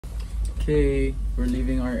Okay, we're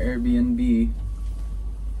leaving our Airbnb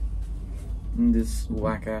in this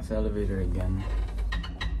whack-ass elevator again.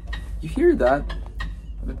 You hear that?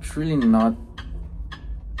 But it's really not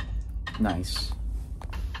nice.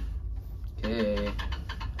 Okay,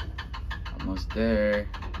 almost there.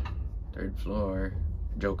 3rd floor.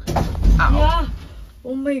 Joke. Ow! Yeah!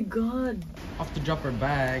 Oh my god! Off to drop our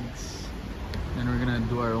bags. Then we're gonna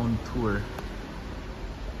do our own tour.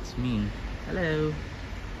 It's me. Hello.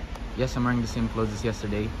 Yes, I'm wearing the same clothes as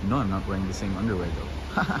yesterday. No, I'm not wearing the same underwear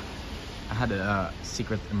though. I had a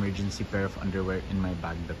secret emergency pair of underwear in my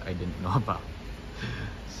bag that I didn't know about.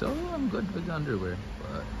 So I'm good with the underwear.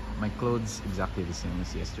 But my clothes exactly the same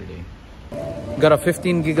as yesterday. Got a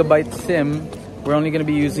 15 gigabyte SIM. We're only gonna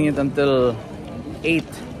be using it until 8.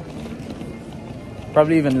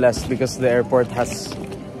 Probably even less because the airport has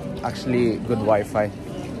actually good Wi-Fi.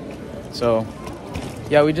 So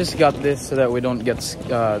yeah, we just got this so that we don't get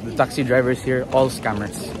the taxi drivers here, all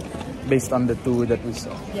scammers, based on the 2 that we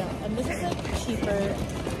saw. Yeah, and this is like cheaper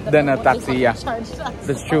than a taxi, yeah.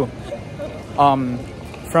 That's true.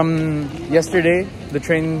 From yesterday,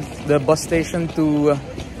 the bus station to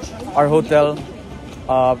our hotel,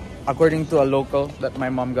 according to a local that my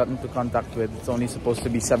mom got into contact with, it's only supposed to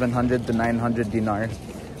be 700 to 900 dinar,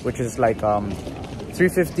 which is like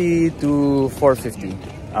 350 to 450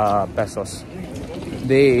 pesos.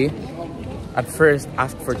 They at first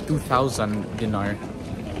asked for 2,000 dinar,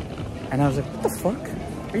 and I was like, what the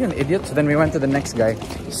fuck? Are you an idiot? So then we went to the next guy.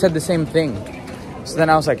 He said the same thing. So then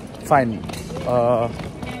I was like, fine,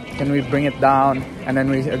 can we bring it down? And then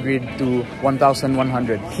we agreed to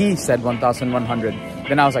 1,100. He said 1,100.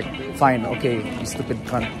 Then I was like, fine, okay, you stupid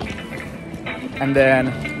cunt. And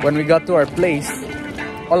then when we got to our place,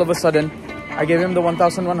 all of a sudden, I gave him the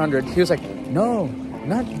 1,100. He was like, no,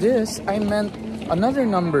 not this. I meant another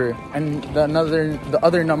number. And the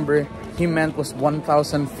other number he meant was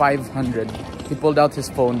 1,500. He pulled out his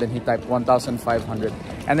phone, then he typed 1,500.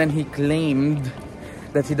 And then he claimed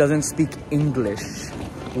that he doesn't speak English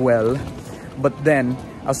well. But then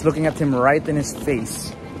I was looking at him right in his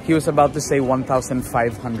face. He was about to say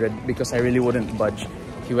 1,500 because I really wouldn't budge.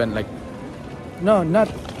 He went like, no, not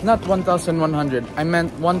 1,100. I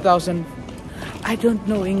meant 1,000. I don't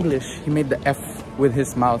know English. He made the F with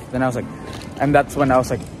his mouth. Then I was like, and that's when I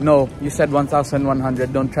was like, no, you said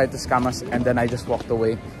 1,100. Don't try to scam us. And then I just walked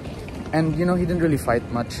away. And you know, he didn't really fight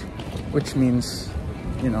much, which means,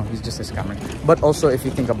 you know, he's just a scammer. But also, if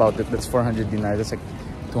you think about it, that's 400 dinar. That's like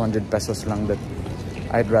 200 pesos lang that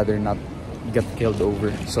I'd rather not get killed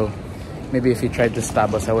over. So maybe if he tried to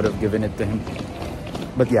stab us, I would have given it to him.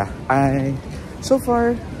 But yeah, so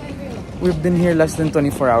far we've been here less than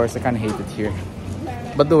 24 hours. I kind of hate it here,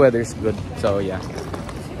 but the weather's good, so yeah.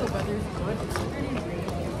 The weather's good. It's pretty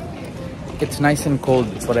great. It's nice and cold.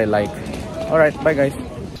 It's what I like. All right, bye guys.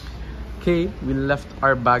 Okay, we left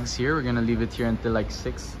our bags here. We're gonna leave it here until like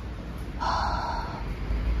 6.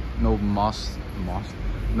 No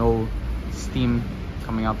no steam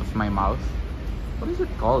coming out of my mouth. What is it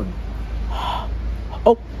called?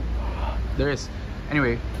 Oh, there is.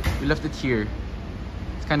 Anyway, we left it here.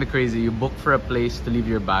 It's kind of crazy. You book for a place to leave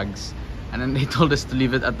your bags, and then they told us to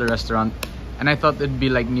leave it at the restaurant. And I thought it'd be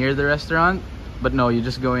like near the restaurant, but no, you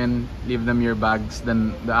just go in, leave them your bags,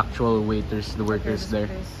 then the actual waiters, the workers there,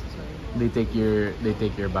 they take your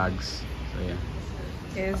bags. So yeah.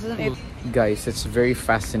 Isn't it? Guys, it's very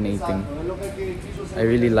fascinating. I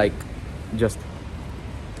really like just...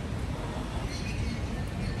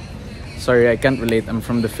 Sorry, I can't relate. I'm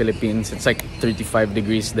from the Philippines. It's like 35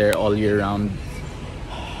 degrees there all year round.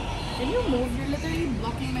 Can you move? You're literally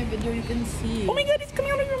blocking my video. You can see. Oh my god, it's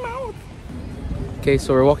coming out of your mouth. Okay,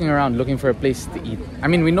 so we're walking around looking for a place to eat. I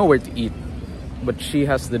mean, we know where to eat, but she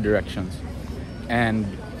has the directions. And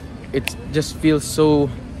it just feels so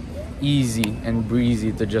easy and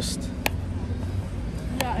breezy to just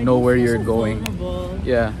know where you're going.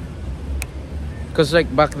 Yeah. Because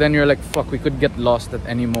like back then you're like, fuck, we could get lost at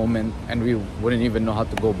any moment and we wouldn't even know how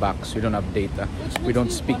to go back, so we don't have data. We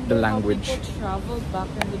don't speak the language. People traveled back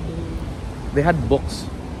in the day. They had books.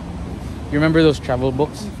 You remember those travel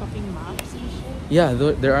books? And fucking maps and shit. Yeah,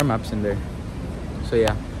 there are maps in there. So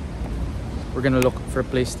yeah, we're gonna look for a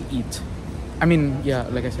place to eat. I mean, yeah,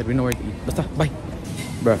 like I said, we know where to eat. Basta, bye.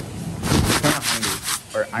 Bruh, I'm kinda hungry.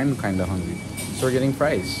 Or I'm kinda hungry. So we're getting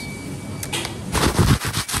fries.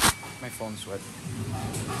 My phone sweat.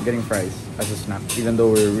 I'm getting fries as a snack, even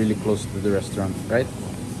though we're really close to the restaurant, right?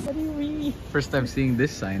 What do you mean? First time seeing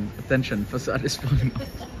this sign. Attention, facade is falling off.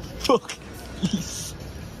 Fuck, please.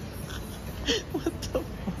 What the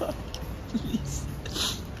fuck? Please.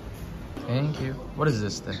 Thank you. What is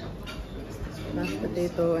this thing? mashed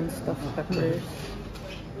potato and stuffed peppers.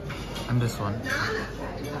 And this one.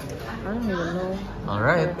 I don't even know.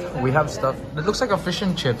 Alright, we have stuff. It looks like a fish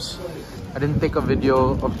and chips. I didn't take a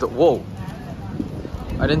video of the... Whoa!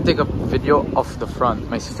 I didn't take a video of the front.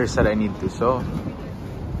 My sister said I need to, so...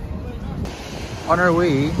 On our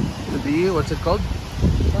way to the... What's it called?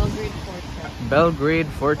 Belgrade Fortress. Belgrade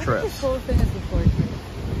Fortress. This whole thing is the fortress.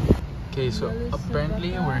 Okay, so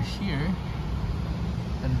apparently we're here.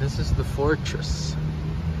 And this is the fortress.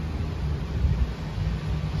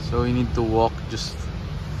 So we need to walk just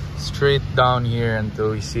straight down here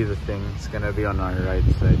until we see the thing. It's gonna be on our right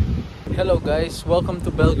side. Hello guys, welcome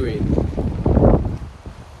to Belgrade.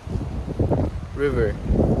 River.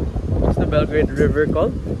 What's the Belgrade River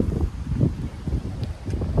called?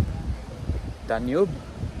 Danube?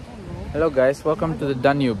 Hello guys, welcome to the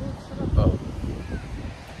Danube. Oh.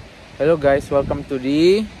 Hello guys, welcome to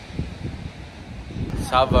the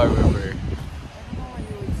Sava River.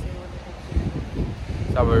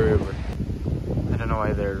 Sava River. I don't know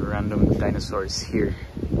why there are random dinosaurs here.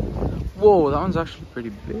 Whoa, that one's actually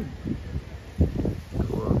pretty big.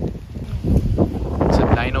 Cool. It's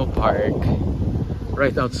a dino park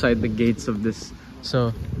right outside the gates of this.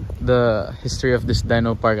 So the history of this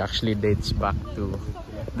dino park actually dates back to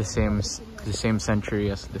the same century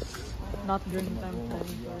as this. Not during time of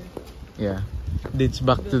dinosaurs. Yeah, dates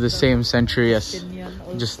back to the same century as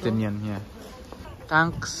Justinian. Yeah,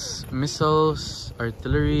 tanks, missiles,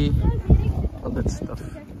 artillery, all that stuff.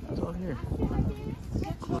 It's all here.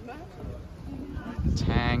 Cool.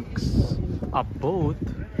 Tanks, a boat.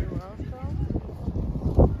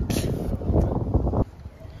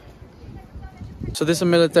 So this is a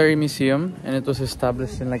military museum, and it was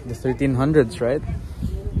established in like the 1300s, right?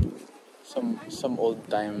 Some old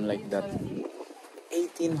time like that.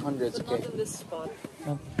 1800s. Okay. Not in this spot.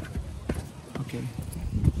 Oh. Okay.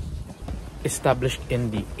 Established in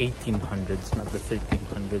the 1800s, not the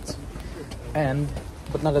 1300s.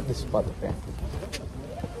 But not at this spot, okay.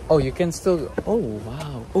 Oh, you can still... Oh,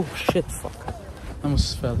 wow. Oh, shit, fuck. I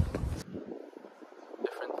almost fell.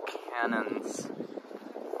 Different cannons.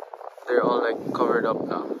 They're all like covered up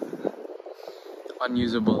now.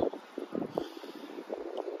 Unusable.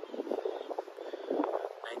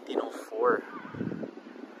 1904.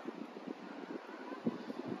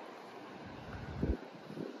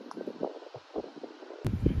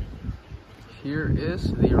 Here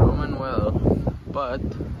is the Roman well, but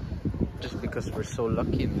just because we're so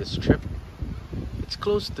lucky in this trip, it's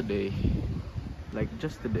closed today. Like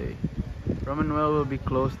just today. Roman well will be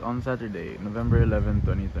closed on Saturday, November 11,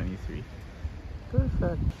 2023.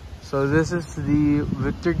 Perfect. So this is the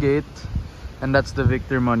Victor Gate, and that's the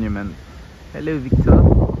Victor Monument. Hello, Victor.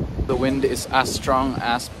 The wind is as strong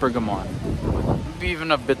as Pergamon. Maybe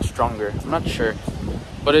even a bit stronger. I'm not sure.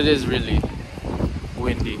 But it is really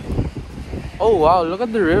windy. Oh wow, look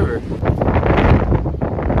at the river.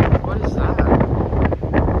 What is that?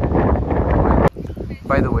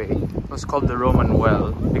 By the way, it was called the Roman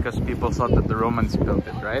well because people thought that the Romans built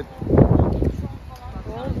it, right?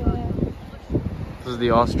 It was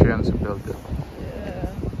the Austrians who built it.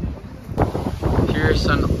 Yeah. Here's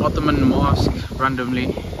an Ottoman mosque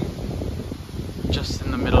randomly. Just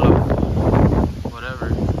in the middle of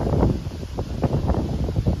whatever.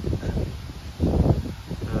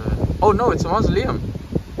 Oh no, it's a mausoleum.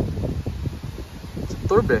 It's a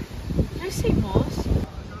turbe. Did I say mosque?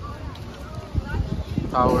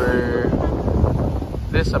 Tower.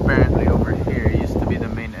 This apparently over here used to be the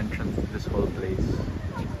main entrance to this whole place.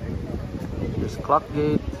 This clock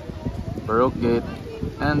gate, Baroque gate,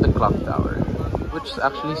 and the clock tower, which is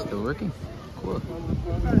actually still working. Cool.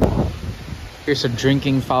 Here's a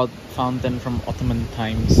drinking fountain from Ottoman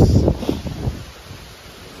times.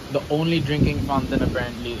 The only drinking fountain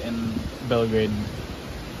apparently in Belgrade.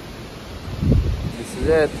 This is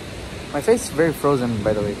it. My face is very frozen,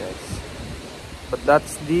 by the way, guys. But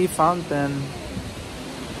that's the fountain.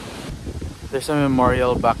 There's a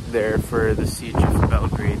memorial back there for the siege of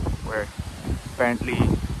Belgrade, where apparently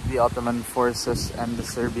the Ottoman forces and the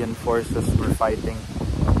Serbian forces were fighting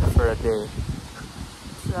for a day.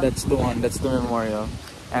 That's the one, that's the memorial.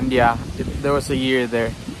 And yeah, there was a year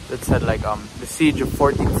there that said like the siege of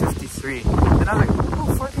 1453. And I was like,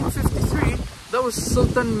 oh, 1453? That was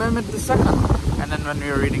Sultan Mehmed II. And then when we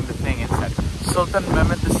were reading the thing, it said Sultan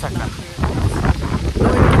Mehmed II. No,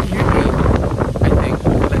 you can hear me, I think.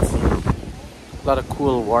 Let's see. A lot of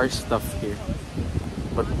cool war stuff here.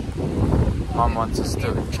 But Mom wants us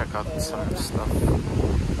to check out some stuff.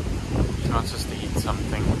 She wants us to eat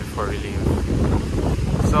something before we leave.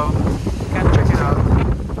 So, can't check it out.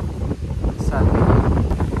 Sadly.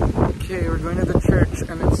 Okay, we're going to the church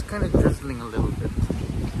and it's kind of drizzling a little bit.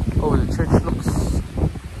 Oh, the church looks,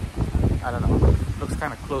 I don't know, looks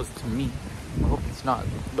kind of close to me. I hope it's not.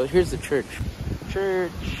 But here's the church.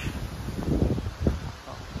 Church.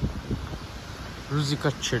 Oh.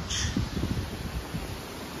 Ruzika Church.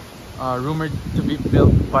 Rumored to be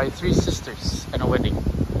built by 3 sisters and a wedding.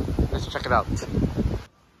 Let's check it out.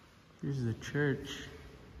 Here's the church.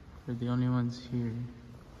 We're the only ones here.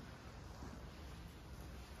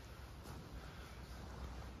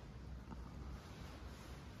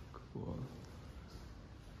 Cool.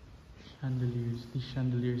 Chandeliers. These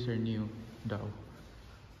chandeliers are new. Dow.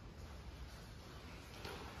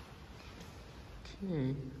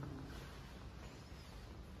 Okay.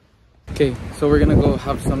 Okay, so we're gonna go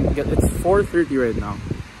have some. It's 4:30 right now.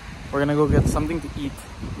 We're gonna go get something to eat,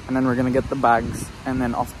 and then we're gonna get the bags, and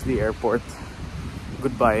then off to the airport.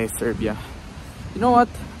 Goodbye, Serbia. You know what?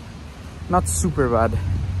 Not super bad.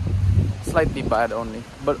 Slightly bad only,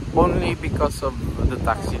 but only because of the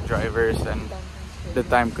taxi drivers and the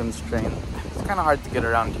time constraint. It's kind of hard to get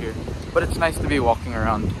around here, but it's nice to be walking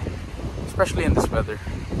around, especially in this weather.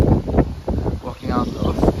 Walking out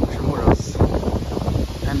of Tramuros,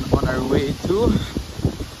 and on our way to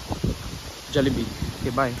Jollibee.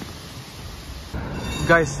 Okay, bye.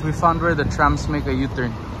 Guys, we found where the trams make a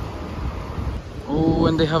U-turn. Oh,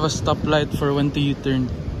 and they have a stoplight for when to U-turn.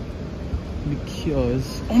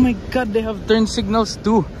 Because, oh my god, they have turn signals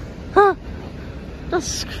too. Huh?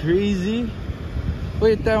 That's crazy.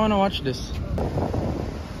 Wait, I wanna watch this.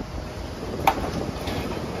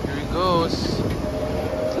 Here he goes.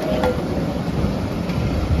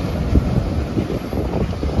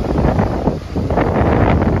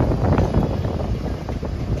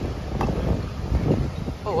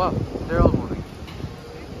 Oh wow, they're all moving.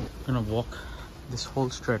 I'm gonna walk this whole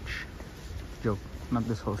stretch. Joke, not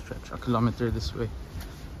this whole stretch. A kilometer this way.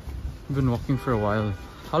 I've been walking for a while.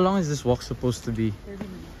 How long is this walk supposed to be? 30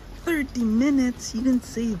 minutes. 30 minutes? You didn't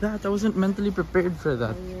say that. I wasn't mentally prepared for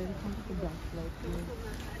that.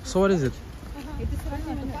 So what is it?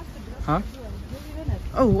 Huh?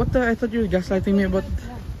 Oh, what the? I thought you were gaslighting me about...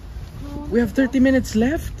 We have 30 minutes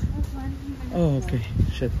left? Oh, okay.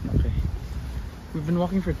 Shit, okay. We've been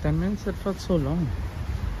walking for 10 minutes? That felt so long.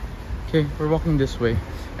 Okay, we're walking this way.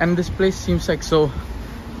 And this place seems like so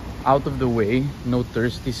out of the way. No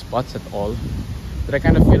thirsty spots at all. That I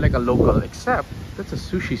kind of feel like a local. Except, that's a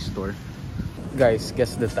sushi store. Guys,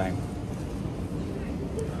 guess the time.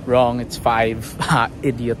 Wrong, it's 5. Ha,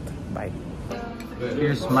 idiot. Bye.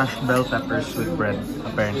 Here's mashed bell peppers with bread,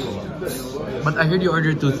 apparently. But I heard you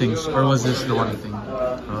ordered 2 things. Or was this the one thing?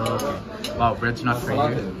 Oh, okay. Wow, bread's not for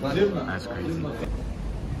you? That's crazy.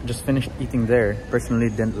 Just finished eating there. Personally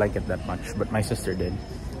didn't like it that much, but my sister did.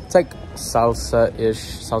 It's like salsa-ish,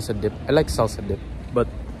 salsa dip. I like salsa dip, but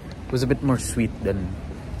it was a bit more sweet than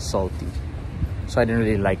salty. So I didn't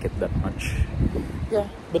really like it that much. Yeah,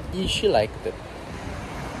 but she liked it.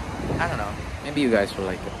 I don't know. Maybe you guys will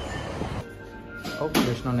like it. Oh,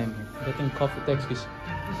 there's no name here. Getting coffee. Texas.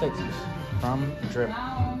 From Drip.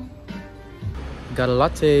 Got a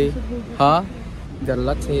latte. Huh? Got a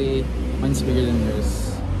latte. Mine's bigger than yours.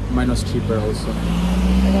 Mine was cheaper also.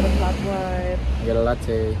 I got a flat white. I got a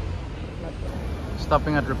latte.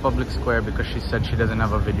 Stopping at Republic Square because she said she doesn't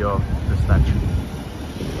have a video of the statue.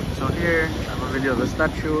 So here, I have a video of the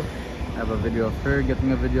statue. I have a video of her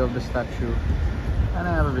getting a video of the statue. And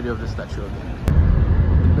I have a video of the statue again.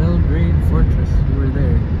 The Belgrade Fortress, we were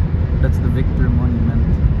there. That's the Victor Monument.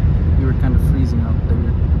 We were kind of freezing out there.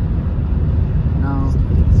 Now,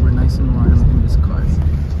 we're nice and warm in this car.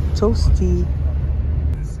 Toasty!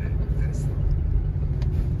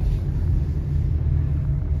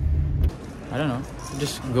 I don't know,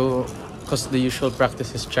 just go, because the usual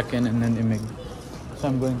practice is check-in and then imig. So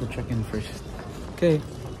I'm going to check in first. Okay,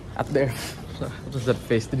 at the airport. What was that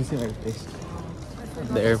face? Did you see my face?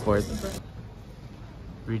 At the airport.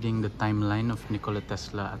 Reading the timeline of Nikola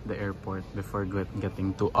Tesla at the airport before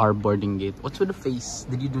getting to our boarding gate. What's with the face?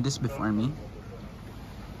 Did you do this before me?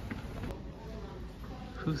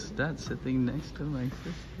 Who's that sitting next to my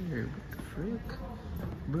sister? What the frick?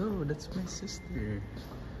 Bro, that's my sister.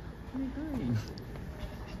 What are you doing?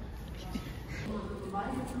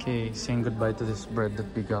 Okay, saying goodbye to this bread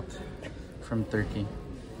that we got from Turkey.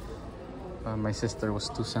 My sister was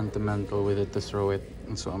too sentimental with it to throw it,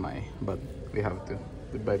 and so am I. But we have to.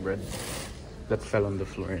 Goodbye bread. That fell on the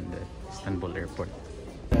floor in the Istanbul airport.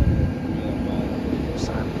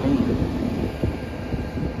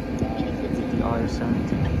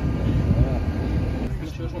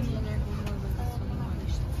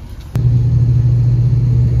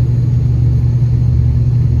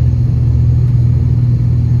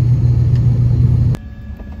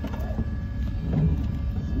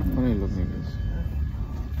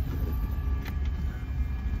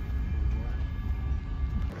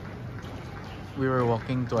 we were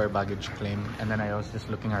walking to our baggage claim, and then I was just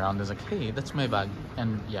looking around. I was like, hey, that's my bag.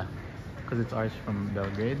 And yeah, because it's ours from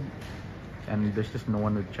Belgrade. And there's just no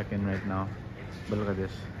one to check in right now. But look at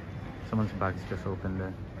this. Someone's bag's just open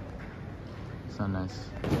there. So nice.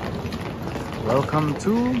 Welcome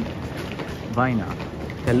to Vina.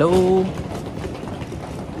 Hello.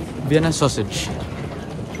 Vienna sausage.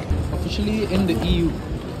 Officially in the EU.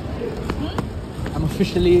 I'm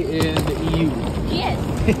officially in the EU. Yes.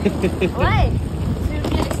 Why?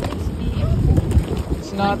 Serbia is EU.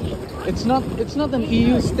 It's not an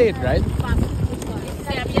EU state, right?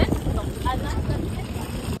 Serbia?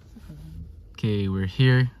 Okay, we're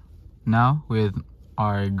here now with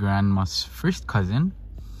our grandma's first cousin,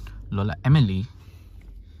 Lola Emily.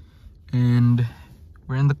 And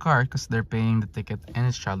we're in the car because they're paying the ticket and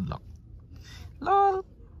it's child lock. Lol!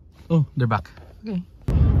 Oh, they're back. Okay.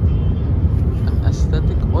 An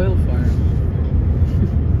aesthetic oil farm.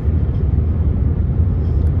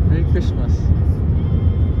 Merry Christmas.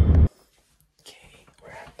 Okay,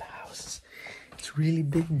 we're at the house. It's really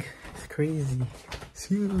big. It's crazy. It's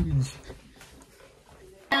huge.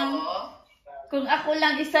 Kung ako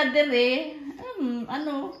lang isa dire,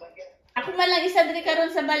 ako man lang isa dire karon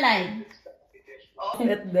sa balay.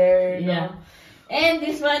 Right there, yeah. And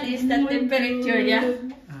this one is the temperature, yeah.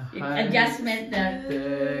 Adjustment there.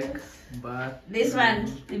 This one,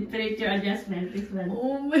 temperature adjustment. This one.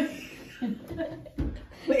 Oh my.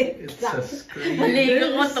 Wait, it's a screen.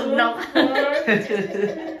 Maligo ko tugnaw ka.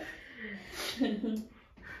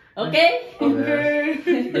 Okay?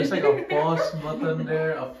 Okay. There's like a pause button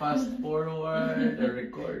there, a fast forward, a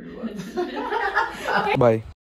record button. Bye.